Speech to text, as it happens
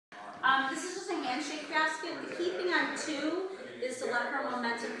basket. The key thing on 2 is to let her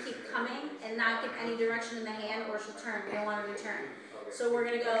momentum keep coming and not give any direction in the hand or she'll turn. We don't want her to turn. So we're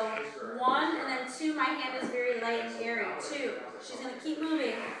going to go 1 and then 2. My hand is very light and airy. 2. She's going to keep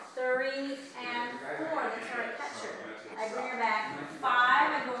moving. 3 and 4. That's where I catch her. I bring her back. 5.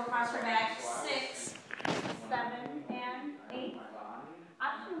 I go across her back. 6, 7, and 8.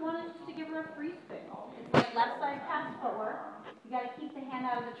 Option 1 is to give her a free spin. It's like left side pass footwork. You got to keep the hand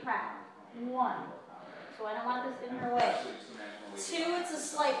out of the trap. 1. So I don't want this in her way. 2, it's a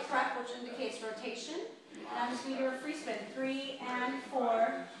slight prep, which indicates rotation. And I'm just going to give her a free spin. 3 and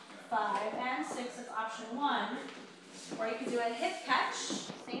 4, 5 and 6. That's option 1. Or you can do a hip catch.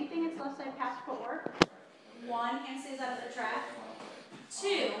 Same thing, it's left side pass footwork. 1, hand stays out of the trap.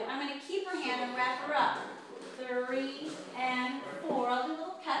 2, I'm going to keep her hand and wrap her up. 3 and 4, I'll do a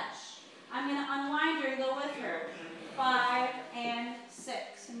little catch. I'm going to unwind her and go with her. 5 and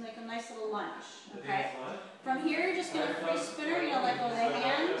 6, and like a nice little lunge. Okay? From here, you're just going to free spin her. You're going to let go of the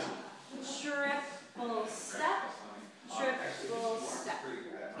hand. Trip, little step. Trip, little step.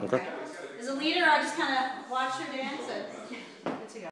 Okay? As a leader, I just kind of watch her dance and